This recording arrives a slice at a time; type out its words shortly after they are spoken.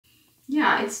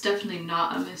Yeah, it's definitely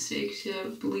not a mistake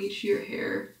to bleach your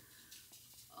hair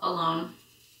alone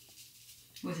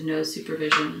with no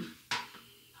supervision.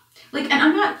 Like, and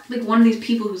I'm not like one of these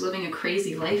people who's living a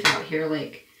crazy life out here,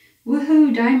 like,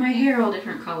 woohoo, dye my hair all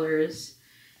different colors.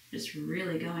 Just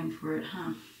really going for it,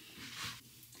 huh?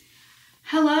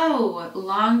 Hello,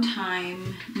 long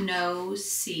time no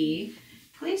see.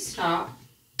 Please stop.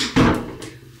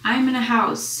 I'm in a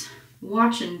house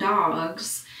watching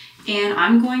dogs, and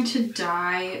I'm going to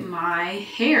dye my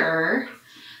hair.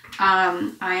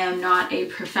 I am not a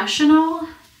professional,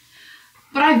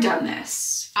 but I've done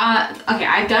this. Okay,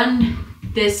 I've done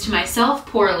this to myself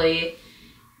poorly,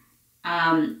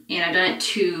 and I've done it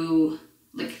to,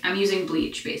 like, I'm using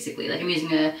bleach basically. Like, I'm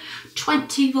using a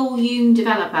 20 volume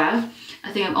developer.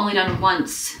 I think I've only done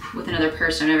once with another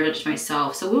person. I've never done it to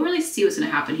myself. So we'll really see what's gonna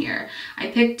happen here.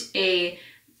 I picked a,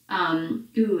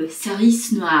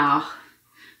 cerise noir,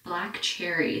 black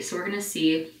cherry. So we're gonna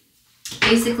see.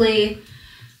 Basically,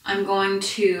 I'm going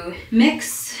to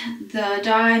mix the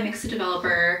dye, mix the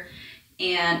developer,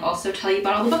 and also tell you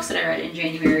about all the books that I read in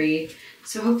January.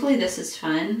 So hopefully this is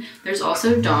fun. There's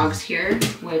also dogs here,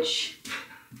 which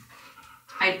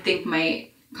I think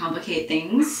might complicate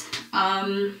things.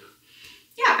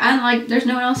 Yeah, and like there's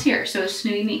no one else here, so it's just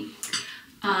gonna be me.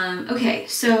 Okay,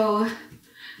 so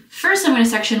first I'm gonna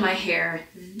section my hair,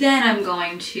 then I'm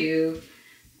going to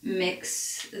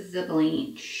mix the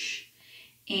bleach,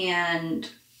 and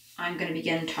I'm gonna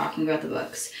begin talking about the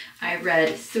books. I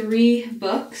read 3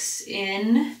 books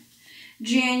in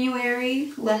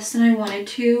January, less than I wanted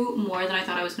to, more than I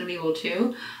thought I was gonna be able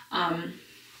to.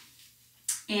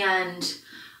 And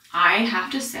I have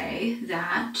to say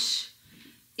that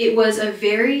it was like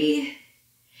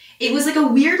a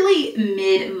weirdly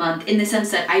mid-month in the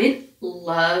sense that I didn't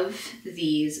love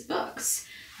these books,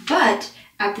 but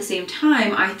at the same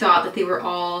time, I thought that they were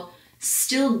all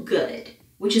still good,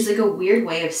 which is like a weird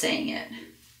way of saying it.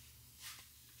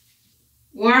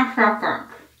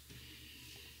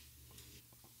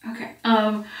 Okay,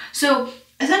 so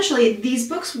essentially these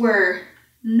books were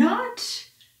not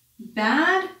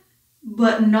bad,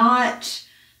 but not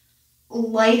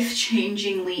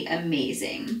life-changingly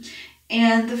amazing.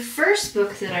 And the first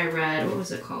book that I read, what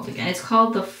was it called again? It's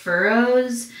called The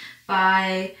Furrows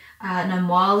by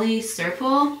Namwali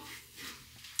Serpell.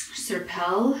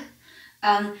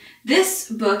 This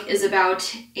book is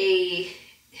about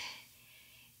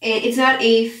it's about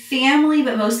a family,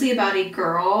 but mostly about a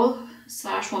girl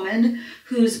 / woman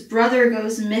whose brother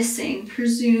goes missing,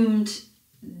 presumed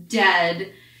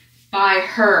dead by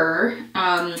her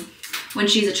when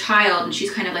she's a child, and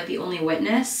she's kind of like the only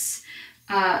witness.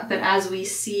 But as we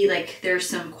see, like, there's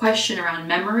some question around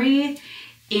memory,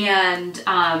 and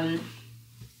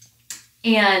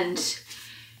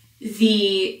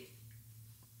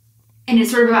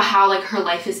it's sort of about how like her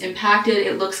life is impacted.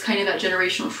 It looks kind of at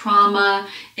generational trauma.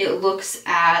 It looks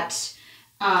at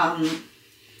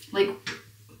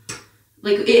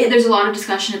there's a lot of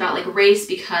discussion about like race,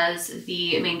 because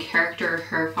the main character,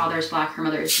 her father is Black, her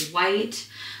mother is white.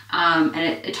 And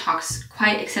it talks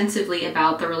quite extensively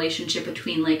about the relationship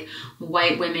between like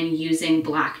white women using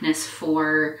Blackness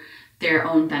for their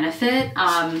own benefit.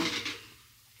 And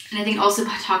I think also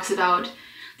talks about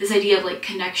this idea of like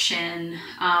connection,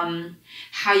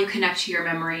 how you connect to your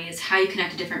memories, how you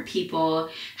connect to different people,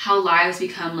 how lives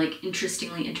become like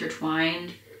interestingly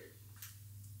intertwined.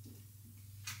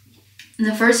 In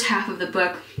the first half of the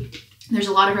book, there's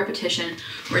a lot of repetition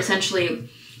where essentially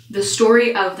the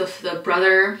story of the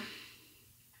brother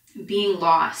being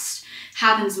lost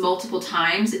happens multiple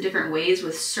times in different ways,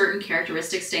 with certain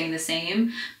characteristics staying the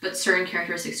same, but certain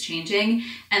characteristics changing.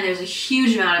 And there's a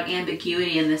huge amount of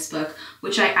ambiguity in this book,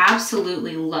 which I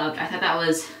absolutely loved. I thought that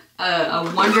was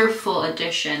a wonderful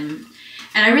addition.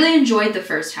 And I really enjoyed the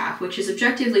first half, which is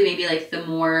objectively maybe like the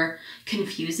more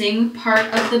confusing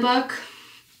part of the book.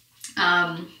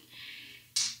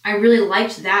 I really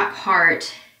liked that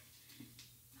part.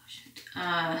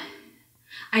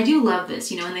 I do love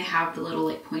this, you know, when they have the little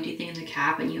like pointy thing in the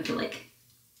cap and you have to like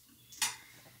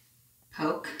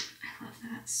poke. I love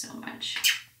that so much.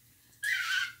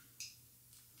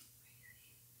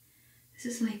 This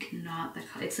is like not the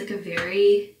color. It's like a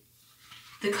very,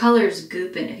 the color's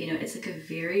goopin', if you know, it's like a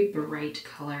very bright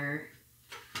color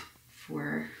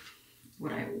for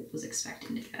what I was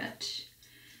expecting to get.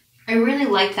 I really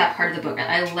liked that part of the book.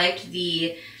 I liked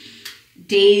the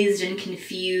dazed and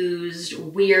confused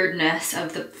weirdness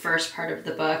of the first part of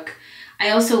the book. I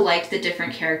also liked the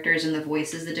different characters and the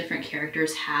voices the different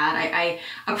characters had. I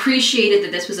appreciated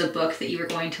that this was a book that you were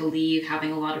going to leave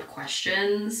having a lot of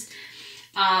questions.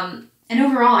 And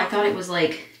overall, I thought it was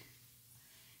like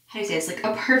how do you say this? Like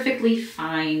a perfectly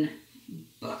fine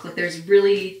book. Like there's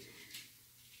really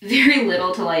very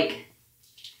little to like,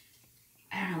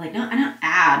 I don't know, like not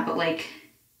add, but like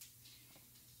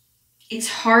it's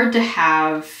hard to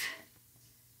have,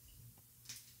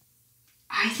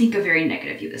 I think, a very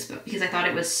negative view of this book because I thought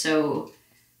it was so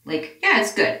like, yeah,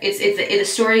 it's good. The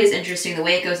story is interesting. The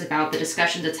way it goes about, the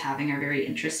discussions it's having are very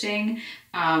interesting.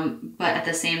 But at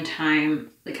the same time,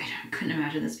 like I couldn't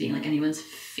imagine this being like anyone's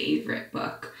favorite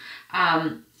book.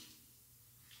 That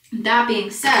being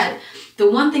said,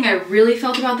 the one thing I really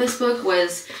felt about this book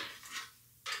was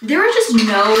there were just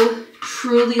no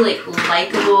truly like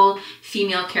likable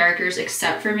female characters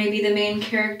except for maybe the main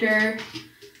character.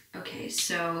 Okay,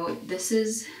 so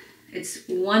it's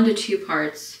 1 to 2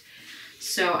 parts.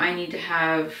 So I need to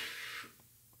have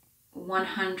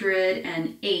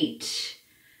 108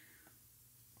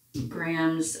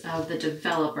 grams of the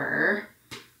developer,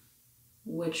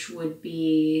 which would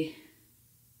be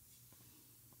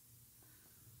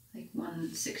like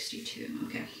 162,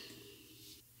 okay.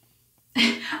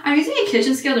 I'm using a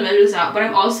kitchen scale to measure this out, but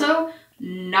I'm also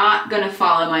not gonna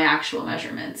follow my actual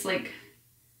measurements. Like,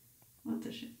 what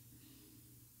the shit?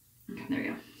 Okay, there we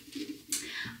go.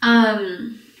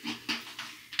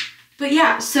 But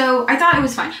yeah, so I thought it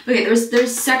was fine. Okay,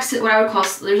 there's sex, what I would call,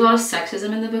 there's a lot of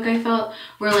sexism in the book, I felt,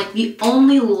 where like the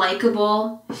only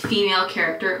likable female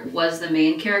character was the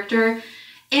main character.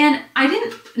 And I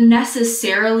didn't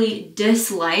necessarily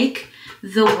dislike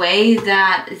the way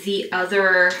that the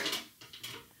other,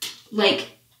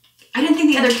 like, I didn't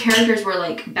think the other characters were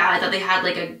like bad. I thought they had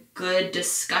like a good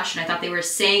discussion. I thought they were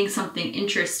saying something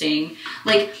interesting.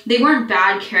 Like they weren't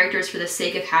bad characters for the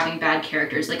sake of having bad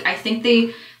characters. Like I think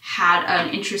they had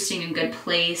an interesting and good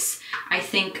place. I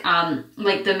think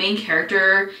like the main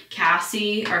character,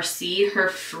 Cassie, or C, her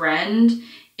friend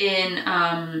in,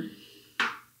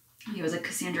 it was like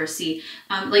Cassandra C,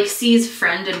 like C's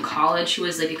friend in college who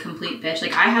was like a complete bitch.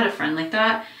 Like I had a friend like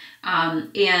that.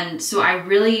 And so I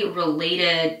really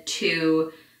related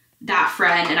to that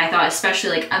friend, and I thought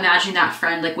especially like imagining that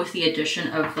friend like with the addition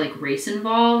of like race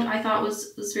involved, I thought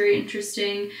was very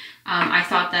interesting. I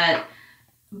thought that,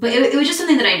 but it was just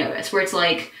something that I noticed where it's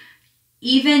like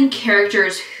even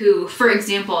characters who, for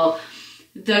example,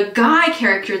 the guy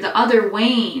character, the other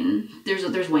Wayne, there's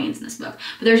Waynes in this book,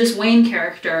 but there's this Wayne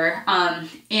character,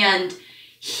 and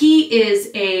he is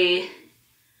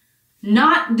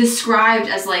not described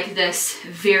as like this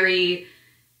very,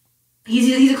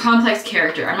 he's a complex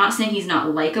character. I'm not saying he's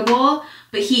not likable,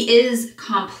 but he is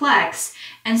complex.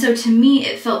 And so to me,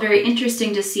 it felt very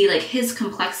interesting to see like his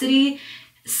complexity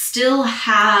still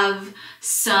have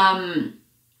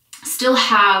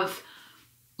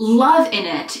love in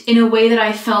it in a way that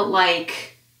I felt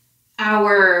like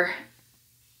our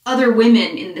other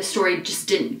women in the story just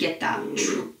didn't get that.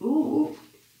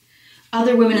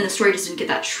 Other women in the story just didn't get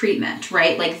that treatment,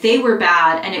 right? Like they were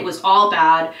bad and it was all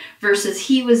bad versus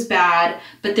he was bad,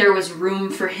 but there was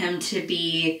room for him to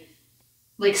be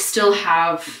like still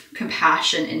have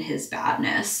compassion in his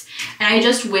badness. And I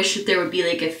just wish that there would be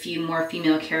like a few more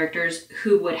female characters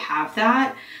who would have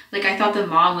that. Like I thought the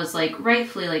mom was like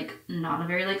rightfully like not a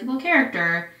very likable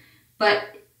character, but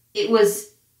it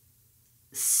was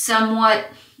somewhat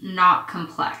not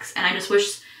complex. And I just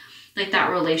wish like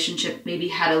that relationship maybe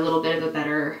had a little bit of a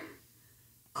better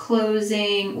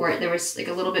closing, or there was like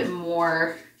a little bit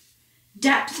more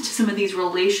depth to some of these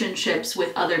relationships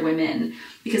with other women,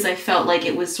 because I felt like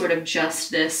it was sort of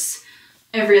just this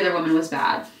every other woman was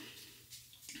bad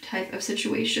type of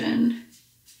situation.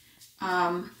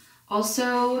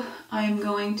 Also, I'm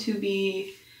going to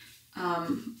be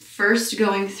first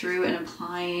going through and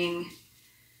applying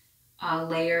a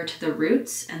layer to the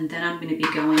roots, and then I'm going to be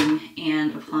going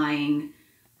and applying,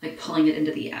 like pulling it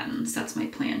into the ends. That's my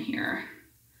plan here.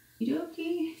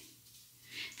 Okey-dokey.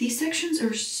 These sections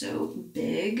are so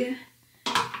big,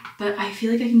 but I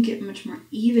feel like I can get much more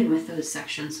even with those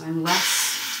sections, so I'm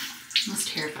less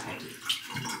terrified.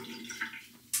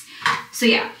 So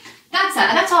yeah,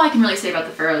 that's all I can really say about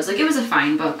the Furrows. Like it was a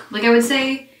fine book. Like I would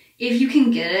say if you can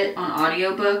get it on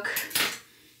audiobook,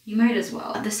 you might as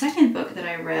well. The second book that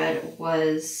I read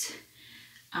was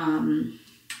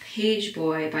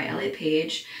Pageboy by Elliot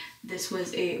Page. This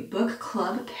was a book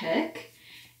club pick,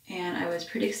 and I was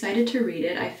pretty excited to read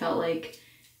it. I felt like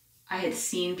I had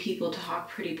seen people talk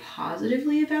pretty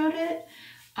positively about it,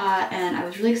 and I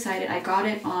was really excited. I got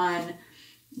it on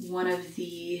one of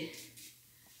the,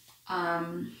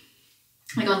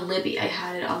 like on Libby. I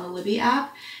had it on the Libby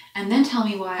app. And then tell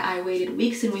me why I waited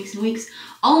weeks and weeks and weeks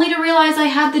only to realize I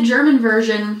had the German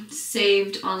version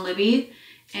saved on Libby,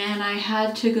 and I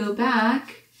had to go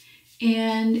back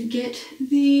and get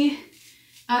the,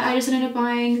 I just ended up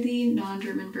buying the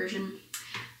non-German version.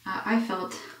 I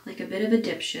felt like a bit of a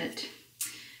dipshit,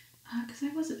 because I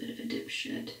was a bit of a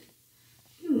dipshit.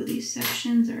 Ooh, these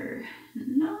sections are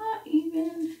not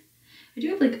even, I do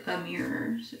have like a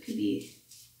mirror, so it could be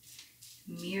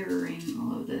mirroring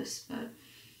all of this, but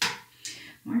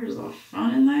where's the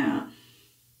fun in that?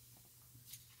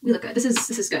 We look good. This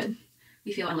is good.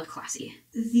 We feel and look classy.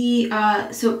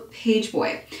 So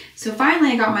Pageboy. So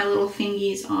finally I got my little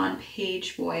fingies on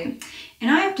Pageboy,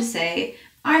 and I have to say,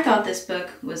 I thought this book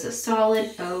was a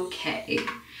solid okay.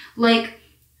 Like,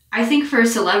 I think for a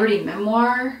celebrity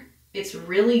memoir, it's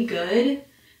really good,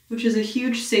 which is a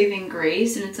huge saving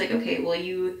grace. And it's like, okay, well,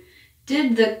 you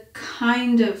did the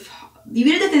thing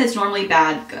that's normally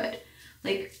bad good.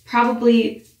 Like,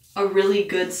 probably a really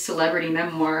good celebrity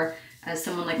memoir. As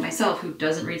someone like myself who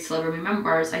doesn't read celebrity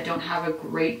memoirs, I don't have a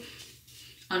great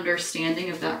understanding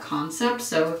of that concept.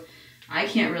 So I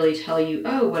can't really tell you,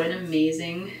 oh, what an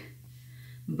amazing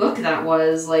book that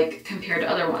was, like, compared to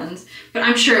other ones. But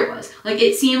I'm sure it was. Like,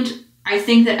 it seemed, I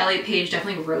think that Elliot Page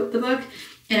definitely wrote the book,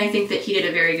 and I think that he did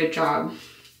a very good job,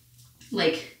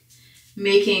 like,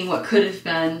 making what could have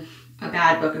been a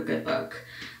bad book a good book.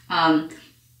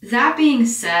 That being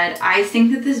said, I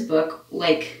think that this book,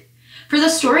 like, for the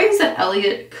stories that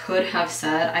Elliot could have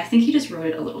said, I think he just wrote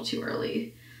it a little too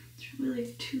early. It's really,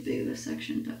 like, too big of a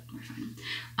section, but we're fine.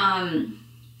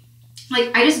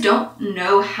 Like, I just don't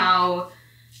know how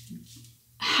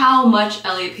much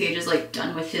Elliot Page is, like,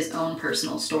 done with his own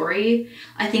personal story.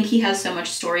 I think he has so much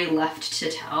story left to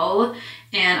tell,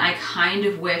 and I kind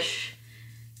of wish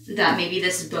that maybe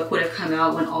this book would have come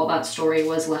out when all that story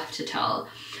was left to tell.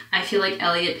 I feel like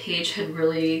Elliot Page had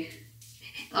really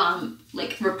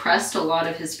like, repressed a lot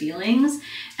of his feelings,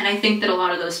 and I think that a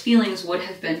lot of those feelings would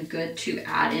have been good to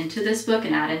add into this book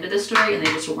and add into the story, and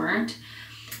they just weren't.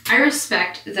 I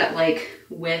respect that, like,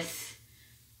 with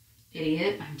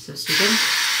Idiot, I'm so stupid.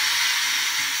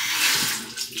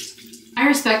 I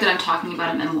respect that I'm talking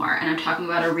about a memoir, and I'm talking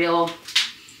about a real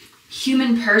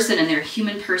human person and their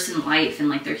human person life and,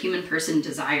 like, their human person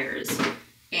desires,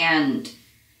 and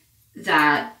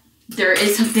that there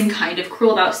is something kind of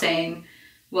cruel about saying,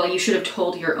 well, you should have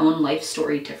told your own life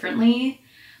story differently.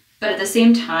 But at the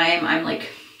same time, I'm, like,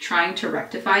 trying to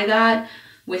rectify that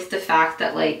with the fact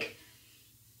that, like,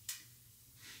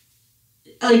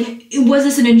 was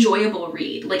this an enjoyable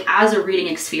read? Like, as a reading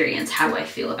experience, how do I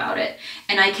feel about it?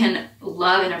 And I can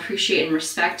love and appreciate and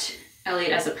respect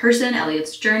Elliot as a person,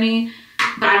 Elliot's journey,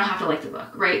 but I don't have to like the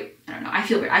book, right? I don't know. I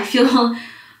feel weird. I feel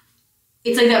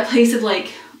it's like that place of,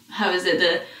 like, how is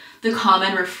it? The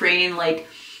common refrain, like,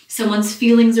 someone's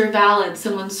feelings are valid,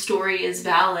 someone's story is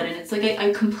valid. And it's like,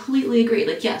 I completely agree.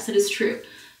 Like, yes, it is true.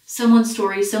 Someone's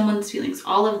story, someone's feelings,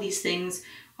 all of these things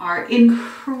are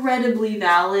incredibly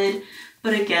valid.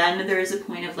 But again, there is a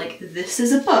point of, like, this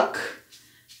is a book,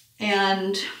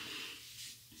 and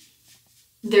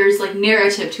there's, like,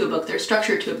 narrative to a book, there's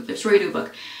structure to a book, there's story to a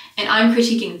book. And I'm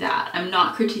critiquing that. I'm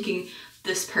not critiquing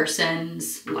this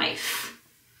person's life.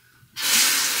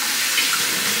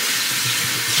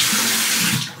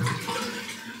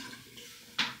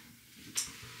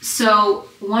 So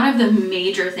one of the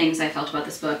major things I felt about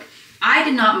this book, I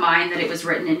did not mind that it was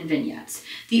written in vignettes.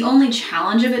 The only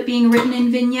challenge of it being written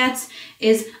in vignettes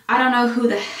is, I don't know who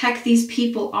the heck these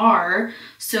people are.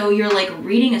 So you're, like,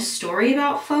 reading a story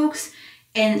about folks,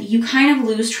 and you kind of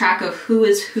lose track of who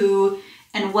is who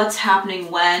and what's happening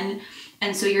when.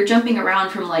 And so you're jumping around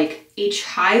from, like, a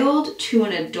child to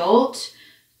an adult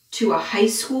to a high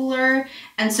schooler.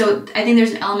 And so I think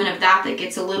there's an element of that that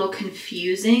gets a little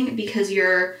confusing, because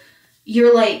you're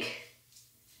like,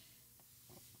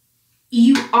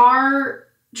 you are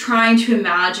trying to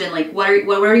imagine, like, what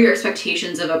are your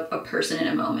expectations of a person in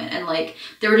a moment. And, like,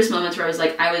 there were just moments where I was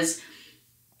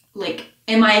like,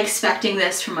 am I expecting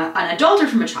this from an adult or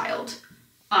from a child?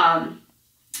 So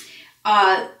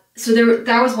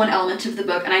that was one element of the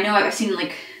book. And I know I've seen,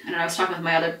 like, I don't know, I was talking with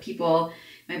my other people,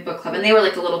 my book club, and they were,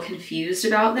 like, a little confused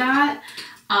about that.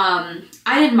 I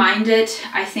didn't mind it.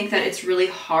 I think that it's really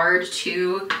hard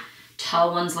to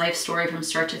tell one's life story from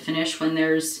start to finish when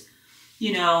there's,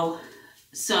 you know,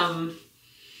 some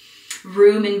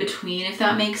room in between, if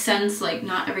that makes sense. Like,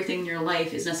 not everything in your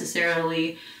life is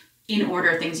necessarily in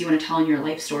order things you want to tell in your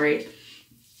life story.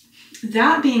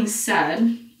 That being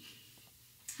said,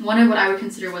 one of what I would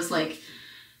consider was, like,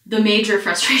 the major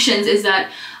frustrations is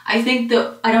that I think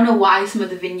I don't know why some of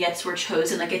the vignettes were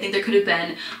chosen. Like, I think there could have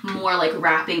been more, like,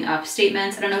 wrapping up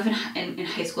statements. I don't know if in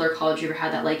high school or college you ever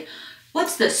had that, like,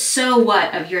 what's the so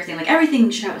what of your thing? Like, everything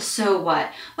should have a so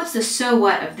what. What's the so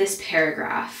what of this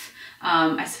paragraph?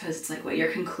 I suppose it's like what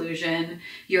your conclusion,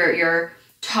 your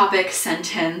topic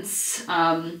sentence,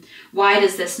 why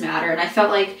does this matter? And I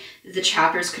felt like the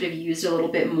chapters could have used a little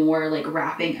bit more like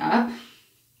wrapping up.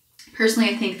 Personally,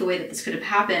 I think the way that this could have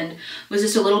happened was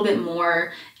just a little bit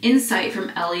more insight from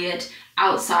Elliot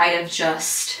outside of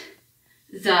just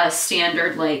the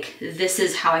standard, like, this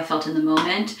is how I felt in the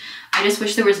moment. I just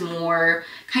wish there was more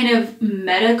kind of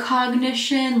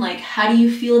metacognition, like, how do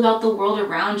you feel about the world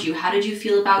around you? How did you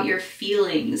feel about your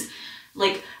feelings?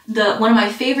 Like, one of my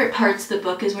favorite parts of the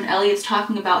book is when Elliot's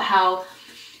talking about how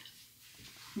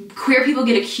queer people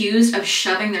get accused of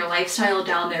shoving their lifestyle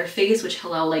down their face, which,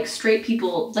 hello, like, straight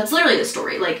people, that's literally the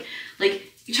story. Like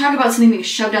you talk about something being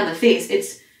shoved down the face,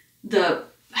 it's the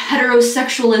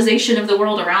heterosexualization of the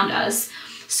world around us.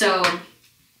 So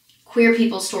queer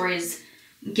people's stories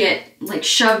get like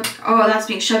shoved, oh, that's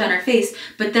being shoved on our face.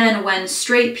 But then when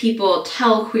straight people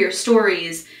tell queer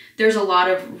stories, there's a lot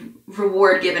of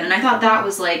reward given. And I thought that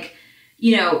was like,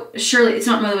 you know, surely it's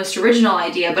not the most original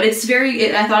idea, but it's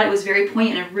I thought it was very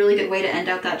poignant and a really good way to end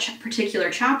out that particular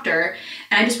chapter.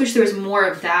 And I just wish there was more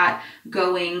of that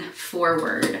going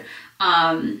forward.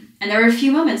 And there were a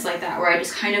few moments like that where I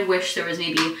just kind of wish there was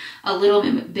maybe a little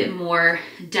bit more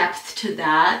depth to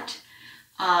that,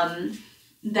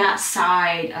 that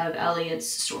side of Elliot's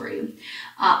story.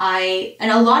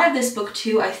 And a lot of this book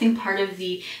too, I think part of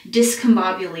the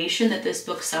discombobulation that this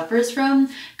book suffers from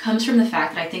comes from the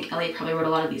fact that I think Elliot probably wrote a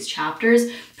lot of these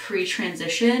chapters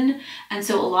pre-transition. And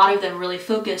so a lot of them really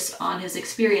focus on his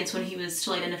experience when he was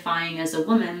still identifying as a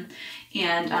woman.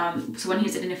 And so when he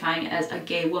was identifying as a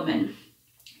gay woman.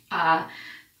 And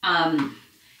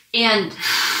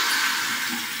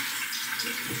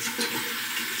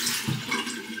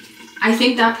I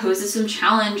think that poses some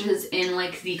challenges in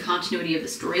like the continuity of the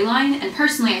storyline. And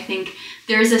personally, I think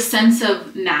there's a sense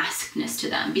of maskedness to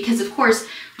them because of course,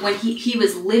 when he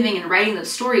was living and writing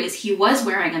those stories, he was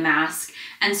wearing a mask.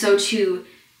 And so to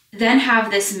then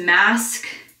have this mask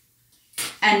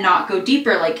and not go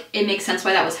deeper, like it makes sense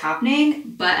why that was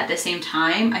happening. But at the same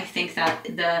time, I think that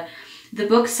the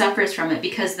book suffers from it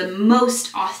because the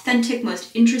most authentic,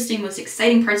 most interesting, most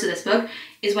exciting parts of this book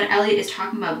is when Elliot is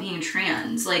talking about being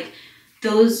trans. Like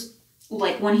those,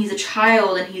 like when he's a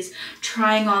child and he's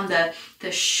trying on the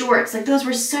shorts, like those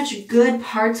were such good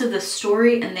parts of the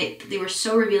story and they were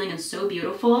so revealing and so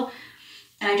beautiful.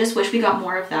 And I just wish we got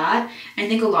more of that. And I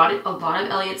think a lot of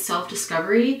Elliot's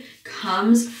self-discovery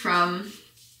comes from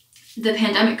the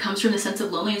pandemic, comes from the sense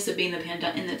of loneliness of being in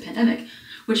the pandemic,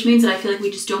 which means that I feel like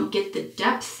we just don't get the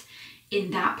depth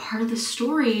in that part of the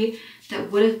story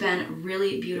that would have been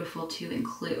really beautiful to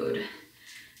include.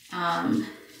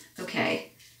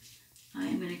 Okay,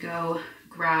 I'm gonna go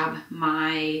grab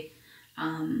my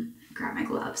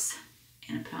gloves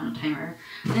and put on a timer.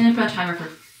 I'm gonna put on a timer for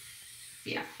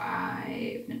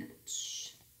 5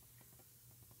 minutes.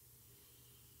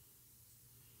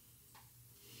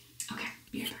 Okay,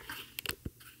 be right back.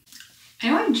 I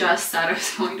know I just said I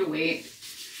was going to wait.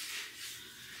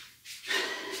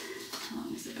 How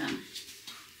long has it been?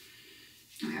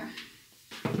 Okay.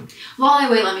 While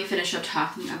I wait, let me finish up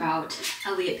talking about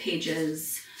Elliot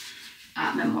Page's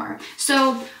memoir.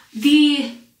 So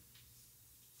yeah,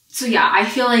 I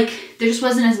feel like there just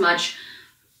wasn't as much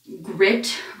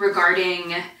grit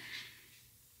regarding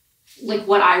like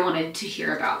what I wanted to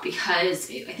hear about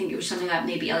because I think it was something that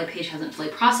maybe Elliot Page hasn't fully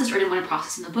processed or didn't want to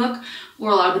process in the book,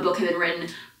 or a lot of the book had been written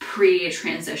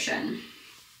pre-transition.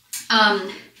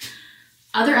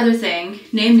 Other thing,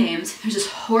 name names. There's this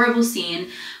horrible scene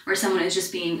where someone is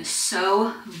just being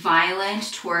so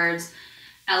violent towards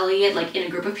Elliot, like in a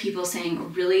group of people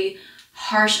saying really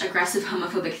harsh, aggressive,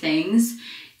 homophobic things.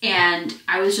 And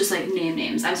I was just like, name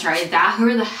names. I'm sorry, that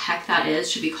whoever the heck that is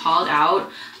should be called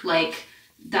out. Like,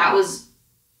 that was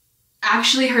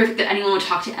actually horrific that anyone would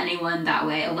talk to anyone that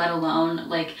way, let alone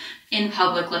like in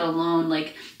public, let alone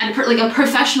like, and like a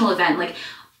professional event. Like,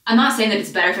 I'm not saying that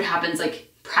it's better if it happens like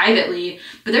privately,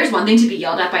 but there's one thing to be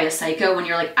yelled at by a psycho when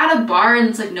you're like at a bar and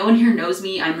it's like, no one here knows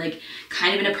me, I'm like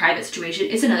kind of in a private situation.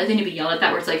 It's another thing to be yelled at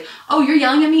that where it's like, oh, you're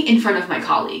yelling at me in front of my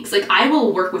colleagues. Like, I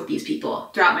will work with these people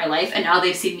throughout my life and now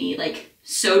they've seen me like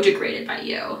so degraded by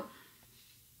you.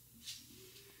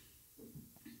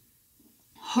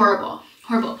 Horrible,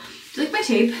 horrible. Do you like my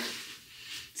tape? It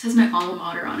says my alma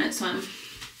mater on it, so I'm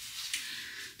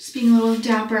just being a little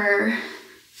dapper,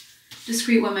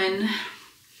 discreet woman.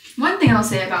 One thing I'll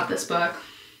say about this book,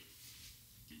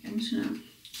 I'm just gonna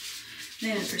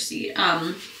proceed.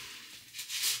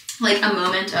 Like a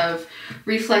moment of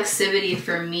reflexivity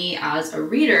for me as a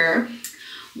reader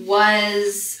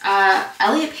was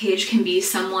Elliot Page can be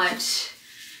somewhat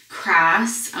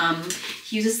crass.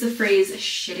 He uses the phrase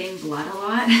shitting blood a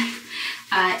lot.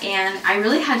 And I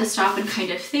really had to stop and kind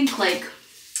of think like,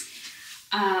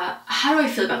 how do I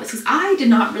feel about this? Because I did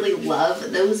not really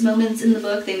love those moments in the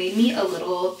book. They made me a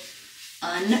little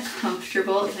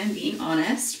uncomfortable, if I'm being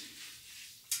honest.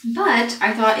 But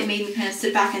I thought it made me kind of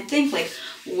sit back and think like,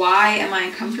 why am I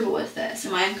uncomfortable with this?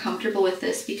 Am I uncomfortable with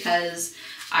this because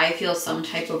I feel some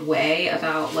type of way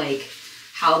about like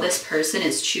how this person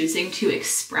is choosing to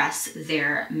express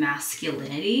their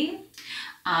masculinity?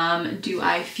 Do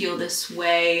I feel this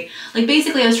way? Like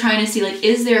basically I was trying to see like,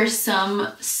 is there some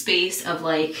space of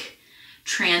like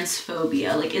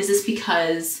transphobia? Like, is this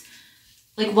because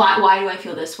like, why do I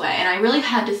feel this way? And I really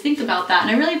had to think about that. And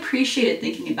I really appreciated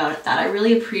thinking about it, that I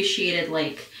really appreciated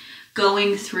like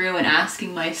going through and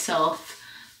asking myself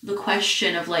the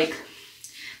question of like,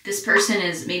 this person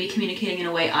is maybe communicating in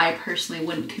a way I personally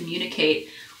wouldn't communicate.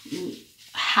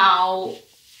 How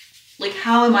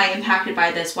am I impacted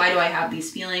by this? Why do I have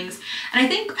these feelings? And I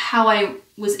think how I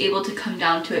was able to come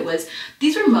down to it was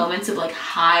these were moments of like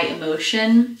high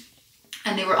emotion,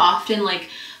 and they were often like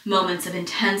moments of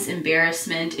intense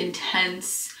embarrassment,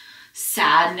 intense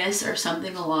sadness, or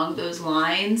something along those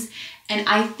lines. And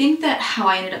I think that how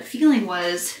I ended up feeling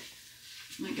was,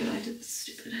 oh my god, I did this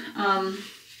stupid.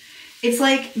 It's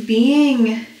like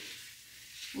being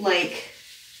like,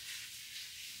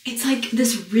 it's like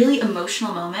this really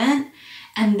emotional moment,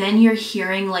 and then you're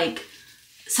hearing like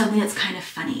something that's kind of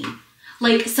funny.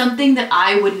 Like something that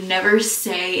I would never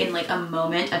say in like a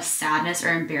moment of sadness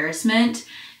or embarrassment.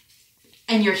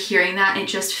 And you're hearing that, and it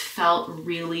just felt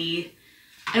really,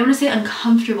 I don't want to say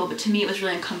uncomfortable, but to me it was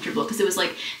really uncomfortable because it was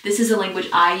like, this is a language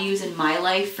I use in my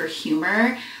life for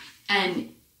humor, and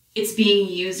it's being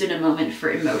used in a moment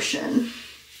for emotion.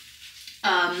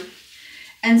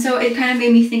 And so it kind of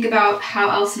made me think about how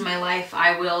else in my life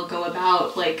I will go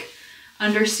about like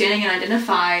understanding and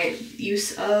identify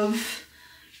use of,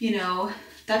 you know,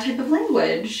 that type of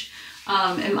language.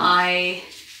 Am I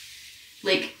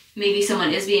like, maybe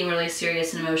someone is being really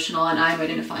serious and emotional and I'm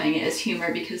identifying it as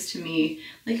humor because to me,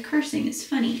 like cursing is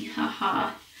funny,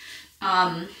 haha.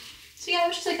 So yeah, it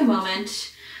was just like a moment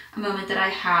that I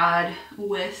had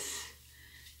with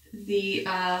the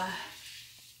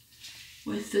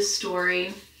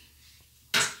story.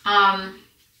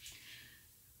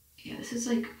 Yeah, this is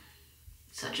like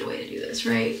such a way to do this,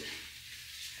 right?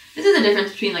 This is the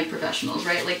difference between like professionals,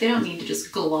 right? Like they don't need to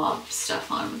just glob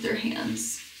stuff on with their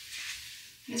hands.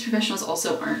 I guess professionals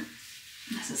also aren't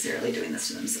necessarily doing this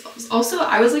to themselves. Also,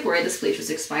 I was like worried this bleach was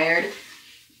expired.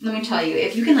 Let me tell you,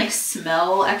 if you can like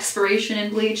smell expiration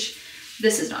in bleach,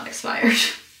 this is not expired.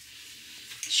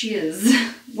 She is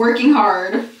working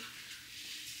hard.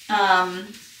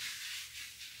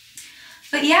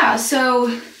 But yeah,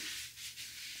 so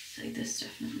like this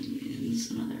definitely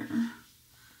needs another.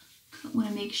 Want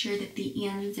to make sure that the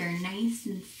ends are nice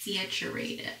and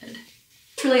saturated.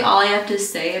 That's really all I have to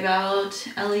say about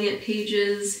Elliot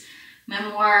Page's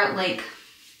memoir. Like,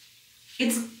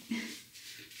 it's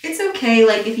okay.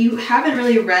 Like, if you haven't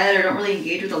really read or don't really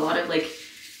engage with a lot of like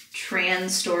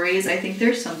trans stories, I think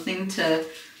there's something to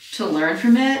learn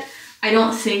from it. I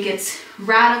don't think it's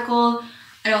radical.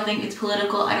 I don't think it's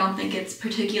political. I don't think it's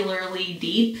particularly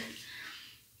deep.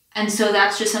 And so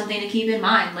that's just something to keep in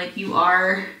mind. Like, you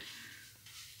are,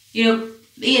 you know,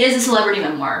 it is a celebrity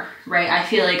memoir, right? I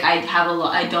feel like I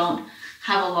don't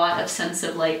have a lot of sense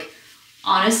of like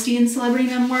honesty in celebrity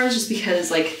memoirs, just because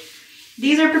like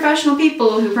these are professional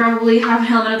people who probably have an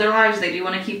element of their lives they do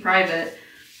want to keep private,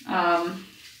 and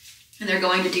they're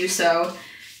going to do so.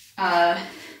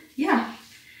 Yeah,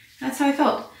 that's how I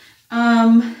felt.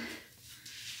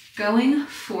 Going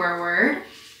forward,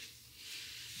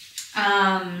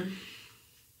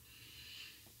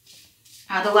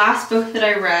 the last book that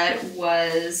I read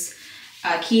was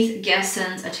Keith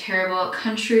Gessen's A Terrible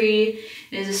Country.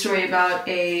 It is a story about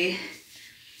a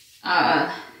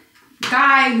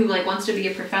guy who like wants to be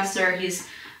a professor. He's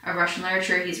a Russian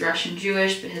literature. He's Russian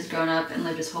Jewish, but has grown up and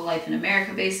lived his whole life in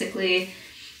America, basically.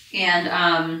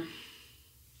 And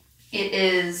it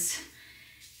is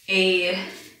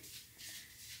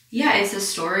it's a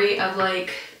story of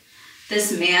like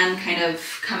this man kind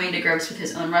of coming to grips with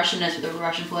his own Russianness, with the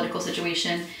Russian political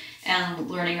situation, and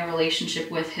learning a relationship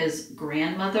with his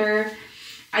grandmother.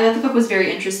 I thought the book was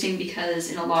very interesting because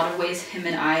in a lot of ways him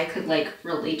and I could like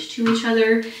relate to each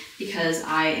other, because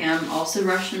I am also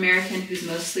Russian American who's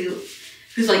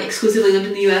like exclusively lived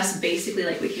in the US. Basically,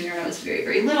 like we came here when I was very,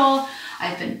 very little.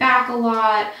 I've been back a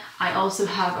lot. I also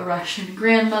have a Russian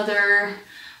grandmother.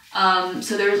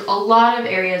 So there's a lot of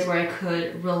areas where I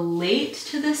could relate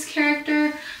to this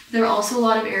character. There are also a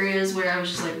lot of areas where I was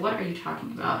just like, what are you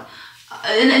talking about?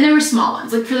 And there were small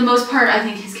ones. Like for the most part, I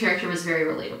think his character was very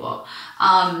relatable.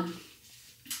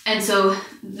 And so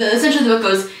essentially the book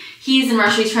goes, he's in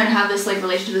Russia, he's trying to have this like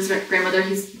relationship with his grandmother.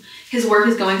 His work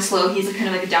is going slow. He's kind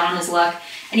of like down on his luck.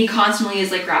 And he constantly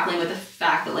is like grappling with the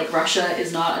fact that like Russia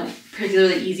is not a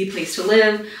particularly easy place to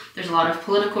live. There's a lot of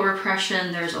political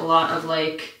repression. There's a lot of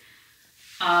like,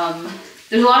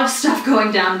 there's a lot of stuff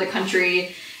going down in the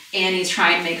country, and he's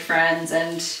trying to make friends.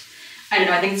 And I don't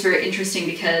know, I think it's very interesting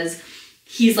because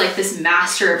he's like this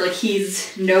master of like,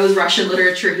 knows Russian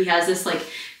literature. He has this like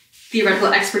theoretical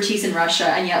expertise in Russia,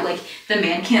 and yet like the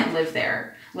man can't live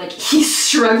there. Like he's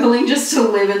struggling just to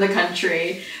live in the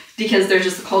country because there's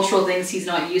just cultural things he's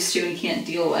not used to and he can't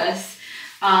deal with.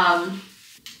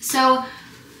 So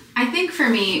I think for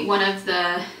me, one of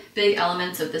the big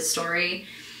elements of this story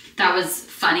that was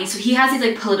funny, so he has these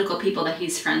like political people that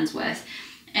he's friends with,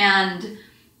 and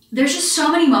there's just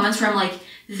so many moments where I'm like,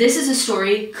 this is a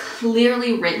story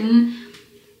clearly written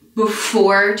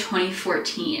before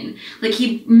 2014. Like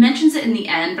he mentions it in the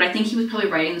end, but I think he was probably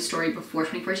writing the story before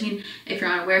 2014. If you're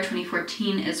unaware,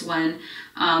 2014 is when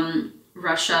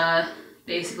Russia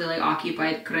basically like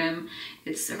occupied Crimea.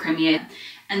 It's a Crimea.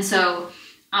 And so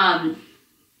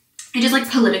it just like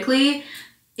politically,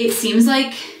 it seems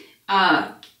like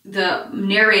the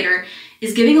narrator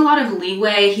is giving a lot of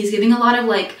leeway. He's giving a lot of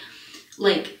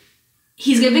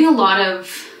he's giving a lot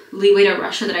of leeway to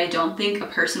Russia that I don't think a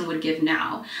person would give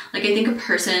now. Like I think a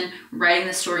person writing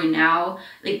the story now,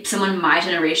 like someone my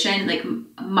generation, like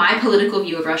my political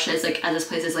view of Russia is like, as this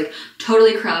place is like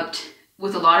totally corrupt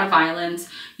with a lot of violence.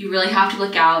 You really have to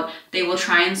look out. They will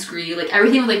try and screw you. Like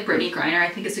everything with like Brittany Griner, I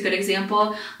think is a good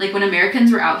example. Like when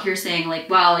Americans were out here saying like,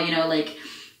 well, you know, like,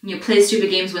 you know, play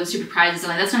stupid games, win stupid prizes. And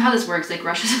like, that's not how this works. Like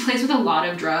Russia's a place with a lot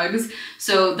of drugs.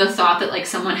 So the thought that like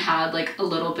someone had like a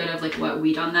little bit of like what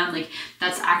weed on them, like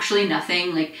that's actually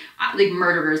nothing. Like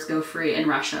murderers go free in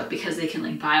Russia because they can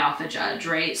like buy off a judge,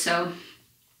 right? So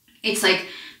it's like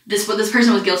what this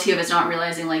person was guilty of is not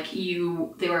realizing like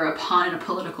they were a pawn in a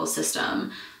political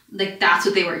system. Like that's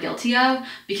what they were guilty of,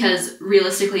 because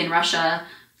realistically in Russia,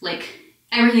 like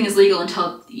everything is legal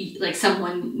until like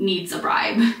someone needs a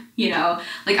bribe, you know?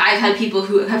 Like I've had people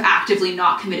who have actively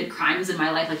not committed crimes in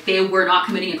my life, like they were not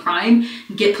committing a crime,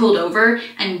 get pulled over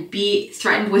and be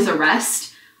threatened with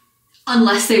arrest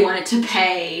unless they wanted to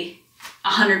pay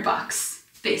 $100,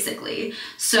 basically.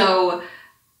 So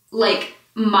like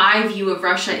my view of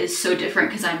Russia is so different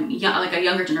because I'm like a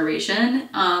younger generation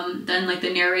than like the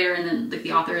narrator and then like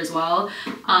the author as well.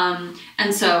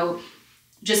 And so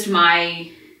just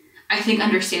my, I think,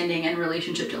 understanding and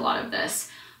relationship to a lot of this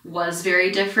was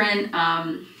very different.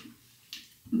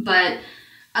 But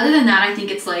other than that, I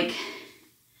think it's like,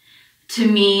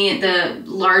 to me, the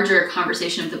larger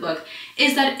conversation of the book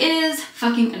is that it is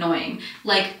fucking annoying.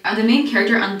 Like the main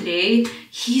character, Andrei,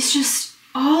 he's just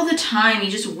all the time,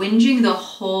 he's just whinging the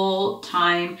whole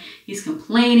time. He's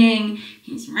complaining.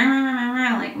 He's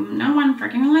like, no one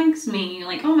freaking likes me.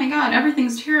 Like, oh my God,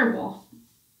 everything's terrible.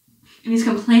 And he's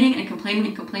complaining and complaining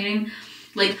and complaining.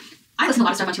 Like, I listened to a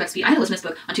lot of stuff on 2x speed. I had to listen to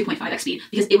this book on 2.5x speed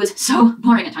because it was so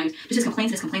boring at times. Just his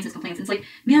complaints and his complaints and his complaints. And it's like,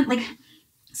 man, like,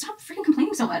 stop freaking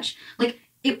complaining so much. Like,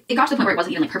 it got to the point where it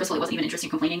wasn't even like purposeful. It wasn't even interesting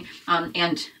complaining.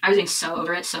 And I was getting so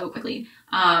over it so quickly.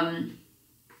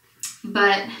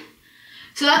 But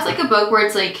so that's like a book where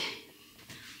it's like,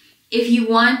 if you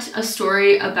want a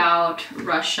story about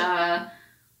Russia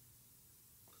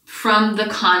from the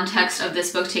context of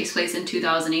this book takes place in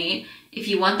 2008, if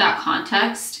you want that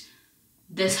context,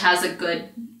 this has a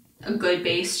good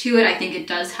base to it. I think it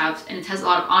does have, and it has a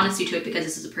lot of honesty to it because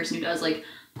this is a person who does like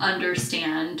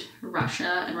understand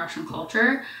Russia and Russian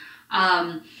culture.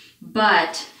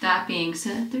 But that being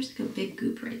said, there's like a big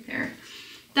goop right there.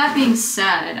 That being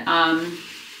said,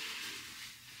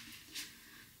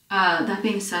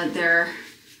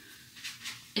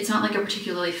 it's not like a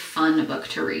particularly fun book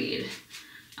to read.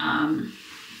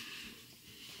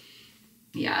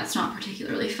 Yeah, it's not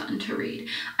particularly fun to read.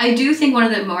 I do think one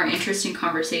of the more interesting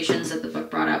conversations that the book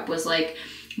brought up was like,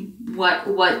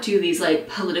 what do these like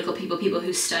political people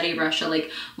who study Russia,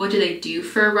 like what do they do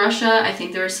for Russia? I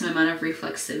think there was some amount of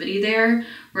reflexivity there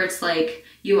where it's like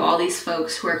you have all these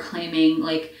folks who are claiming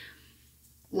like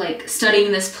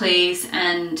studying this place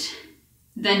and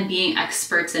then being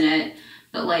experts in it,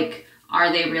 but like,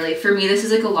 are they really? For me, this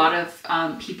is like a lot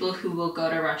of people who will go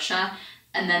to Russia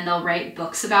and then they'll write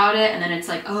books about it, and then it's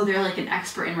like, oh, they're like an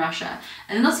expert in Russia.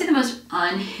 And then they'll say the most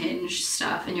unhinged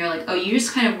stuff, and you're like, oh, you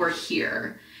just kind of were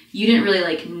here. you didn't really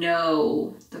like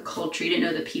know the culture, you didn't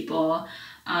know the people.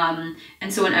 And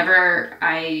so whenever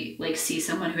I like see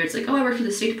someone who is like, oh, I work for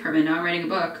the State Department, now I'm writing a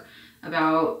book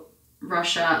about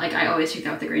Russia, like I always take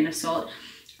that with a grain of salt.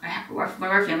 One of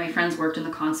our family friends worked in the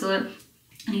consulate,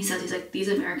 and he says, he's like, these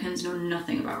Americans know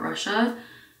nothing about Russia,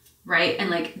 right?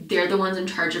 And like, they're the ones in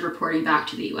charge of reporting back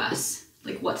to the US,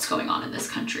 like what's going on in this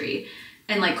country.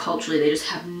 And like culturally, they just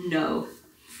have no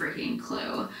freaking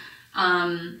clue.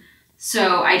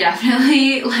 So I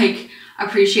definitely like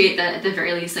appreciate that at the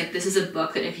very least, like this is a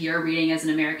book that if you're reading as an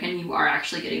American, you are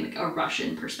actually getting like a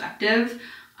Russian perspective.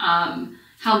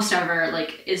 Helmstever,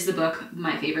 like, is the book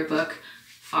my favorite book?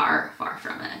 Far, far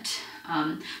from it.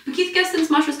 But Keith Gessen's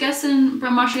Masha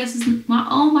Gessen's,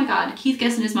 oh my god, Keith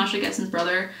Gessen is Masha Gessen's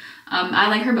brother. I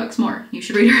like her books more. You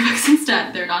should read her books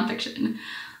instead. They're nonfiction.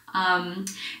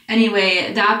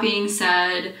 Anyway, that being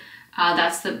said,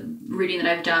 that's the reading that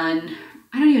I've done.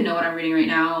 I don't even know what I'm reading right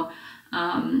now.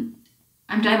 I'm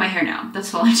dyeing my hair now.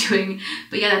 That's all I'm doing.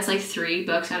 But yeah, that's like 3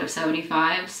 books out of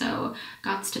 75. So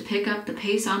got to pick up the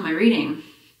pace on my reading.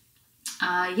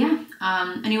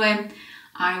 Anyway,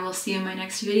 I will see you in my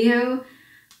next video.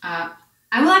 I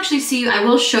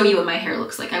will show you what my hair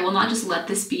looks like. I will not just let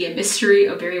this be a mystery,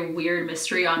 a very weird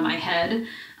mystery on my head.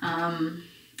 I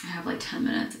have like 10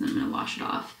 minutes and then I'm gonna wash it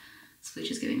off. This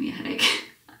bleach is giving me a headache.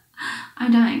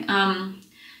 I'm dying.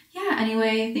 Yeah,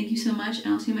 anyway, thank you so much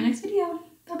and I'll see you in my next video.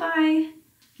 Bye-bye.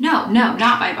 No, not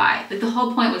bye-bye. Like the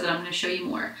whole point was that I'm gonna show you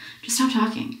more. Just stop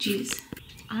talking, jeez.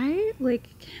 I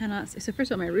like cannot see. So first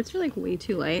of all, my roots are like way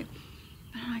too light.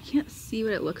 I can't see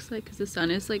what it looks like because the sun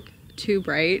is like too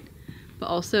bright, but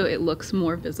also it looks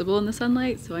more visible in the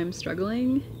sunlight, so I'm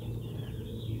struggling.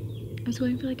 I was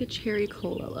going for like a cherry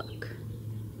cola look.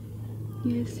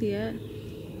 You guys see it?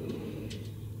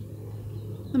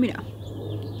 Let me know.